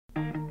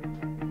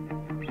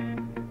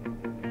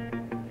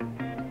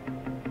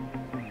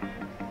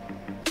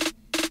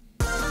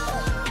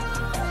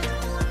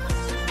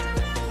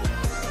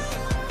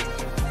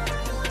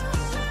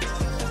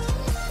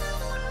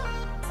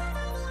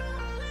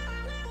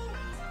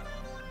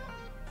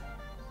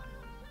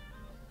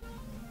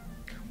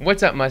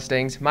What's up,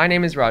 Mustangs? My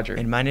name is Roger.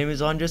 And my name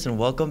is Andres, and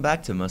welcome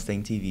back to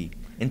Mustang TV.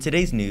 In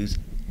today's news,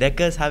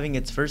 DECA is having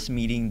its first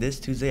meeting this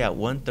Tuesday at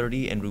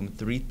 1:30 in room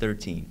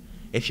 313.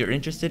 If you're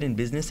interested in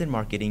business and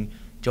marketing,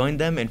 join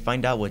them and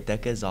find out what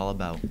DECA is all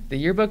about. The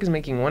yearbook is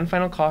making one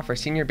final call for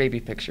senior baby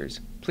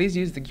pictures. Please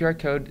use the QR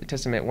code to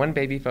submit one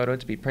baby photo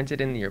to be printed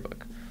in the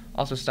yearbook.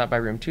 Also stop by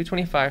room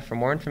 225 for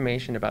more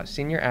information about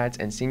senior ads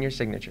and senior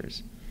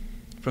signatures.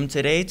 From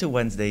today to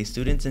Wednesday,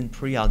 students in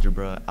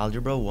pre-algebra,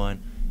 Algebra 1,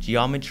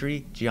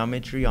 Geometry,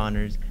 Geometry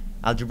Honors,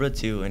 Algebra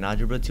 2, and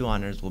Algebra 2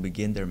 Honors will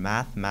begin their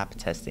math map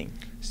testing.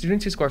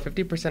 Students who score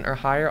 50% or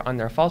higher on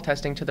their fall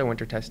testing to their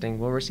winter testing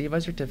will receive a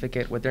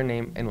certificate with their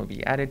name and will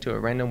be added to a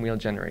random wheel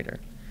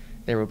generator.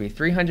 There will be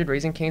 300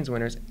 Raising Cane's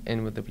winners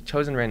and will be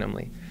chosen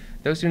randomly.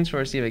 Those students will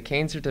receive a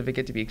Cane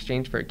certificate to be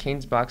exchanged for a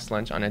Cane's box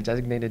lunch on a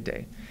designated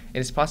day. It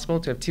is possible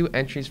to have 2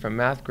 entries from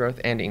math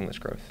growth and English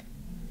growth.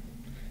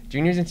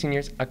 Juniors and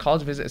seniors, a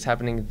college visit is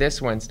happening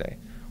this Wednesday.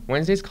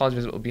 Wednesday's college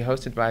visit will be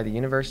hosted by the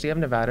University of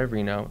Nevada,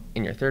 Reno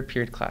in your 3rd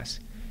period class.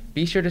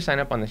 Be sure to sign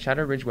up on the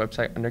Shadow Ridge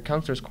website under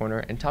Counselor's Corner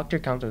and talk to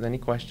your counselor with any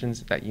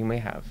questions that you may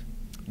have.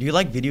 Do you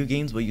like video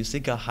games but you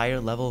seek a higher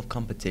level of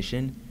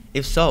competition?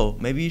 If so,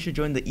 maybe you should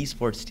join the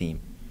esports team.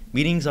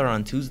 Meetings are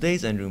on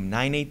Tuesdays in room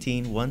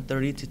 918,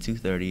 1:30 to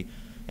 2:30,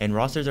 and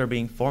rosters are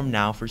being formed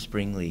now for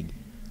Spring League.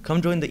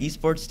 Come join the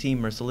esports team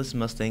Merciless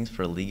Mustangs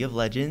for League of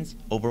Legends,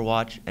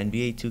 Overwatch,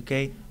 NBA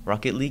 2K,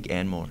 Rocket League,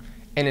 and more.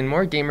 And in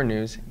more gamer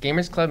news,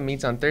 Gamers Club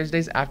meets on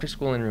Thursdays after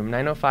school in room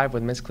 905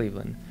 with Miss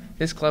Cleveland.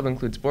 This club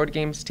includes board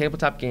games,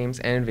 tabletop games,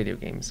 and video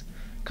games.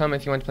 Come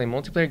if you want to play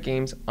multiplayer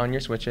games on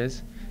your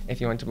Switches, if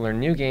you want to learn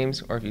new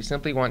games, or if you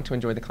simply want to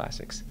enjoy the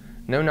classics.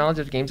 No knowledge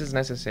of games is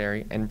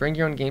necessary, and bring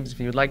your own games if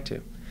you would like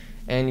to.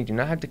 And you do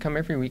not have to come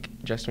every week,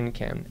 just when you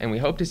can. And we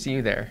hope to see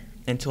you there.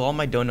 And to all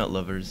my donut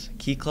lovers,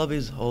 Key Club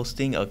is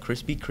hosting a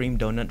Krispy Kreme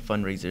donut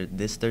fundraiser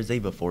this Thursday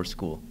before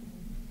school.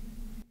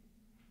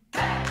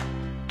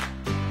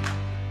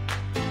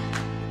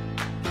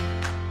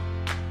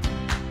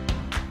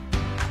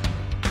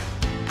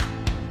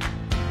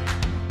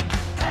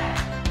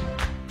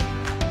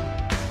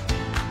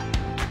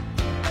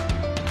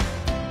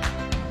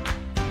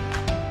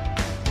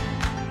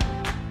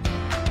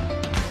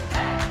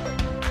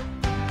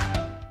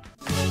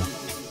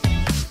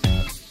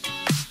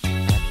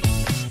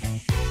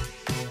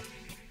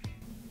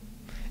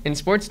 In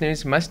sports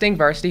news, Mustang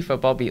varsity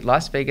football beat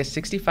Las Vegas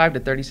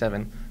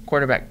 65-37.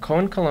 Quarterback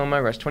Cohen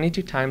Coloma rushed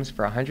 22 times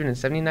for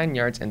 179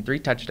 yards and 3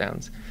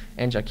 touchdowns,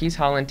 and Jaquez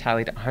Holland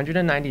tallied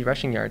 190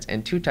 rushing yards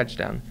and 2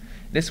 touchdowns.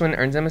 This win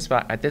earns them a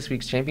spot at this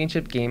week's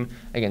championship game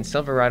against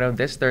Silverado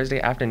this Thursday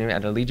afternoon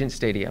at Allegiant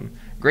Stadium.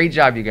 Great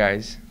job, you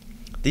guys!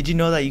 Did you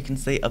know that you can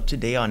stay up to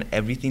date on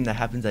everything that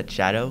happens at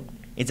Shadow?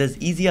 It's as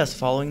easy as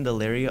following the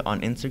Laria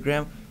on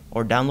Instagram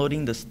or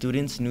downloading the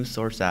Students News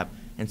Source app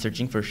and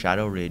searching for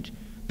Shadow Ridge.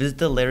 Visit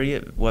the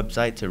Lariat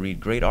website to read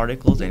great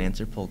articles and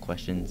answer poll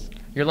questions.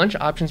 Your lunch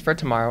options for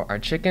tomorrow are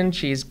chicken,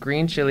 cheese,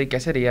 green chili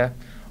quesadilla,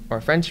 or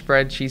French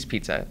bread cheese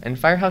pizza, and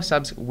Firehouse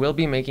Subs will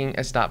be making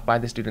a stop by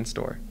the student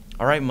store.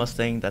 Alright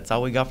Mustang, that's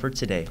all we got for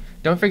today.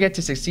 Don't forget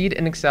to succeed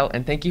and excel,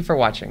 and thank you for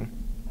watching.